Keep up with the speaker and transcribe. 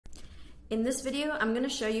In this video, I'm going to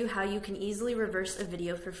show you how you can easily reverse a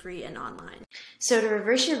video for free and online. So to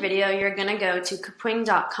reverse your video, you're going to go to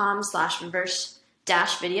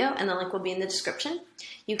kapwing.com/reverse-video, and the link will be in the description.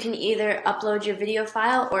 You can either upload your video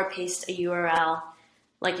file or paste a URL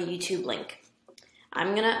like a YouTube link.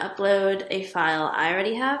 I'm going to upload a file I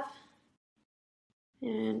already have,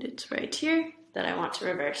 and it's right here that I want to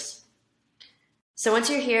reverse. So once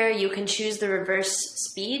you're here, you can choose the reverse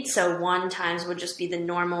speed. So 1 times would just be the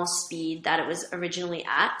normal speed that it was originally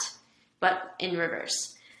at, but in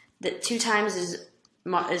reverse. The 2 times is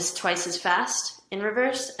twice as fast in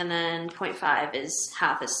reverse, and then 0.5 is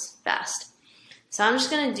half as fast. So I'm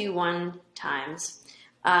just going to do 1 times.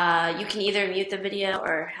 You can either mute the video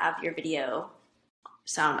or have your video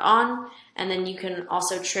sound on, and then you can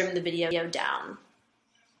also trim the video down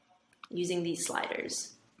using these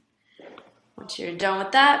sliders. Once you're done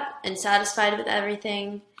with that and satisfied with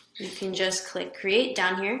everything, you can just click Create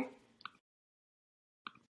down here,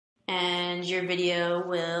 and your video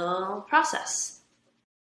will process.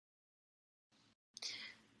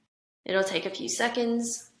 It'll take a few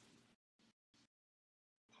seconds.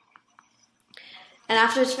 And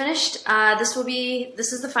after it's finished, this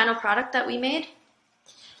is the final product that we made.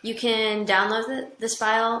 You can download this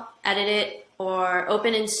file, edit it, or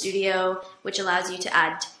open in Studio, which allows you to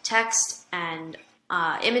add text and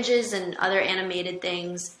images and other animated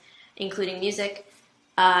things, including music.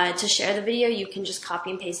 To share the video, you can just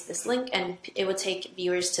copy and paste this link, and it will take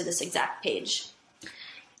viewers to this exact page.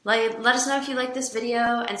 Let us know if you like this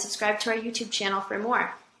video, and subscribe to our YouTube channel for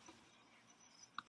more.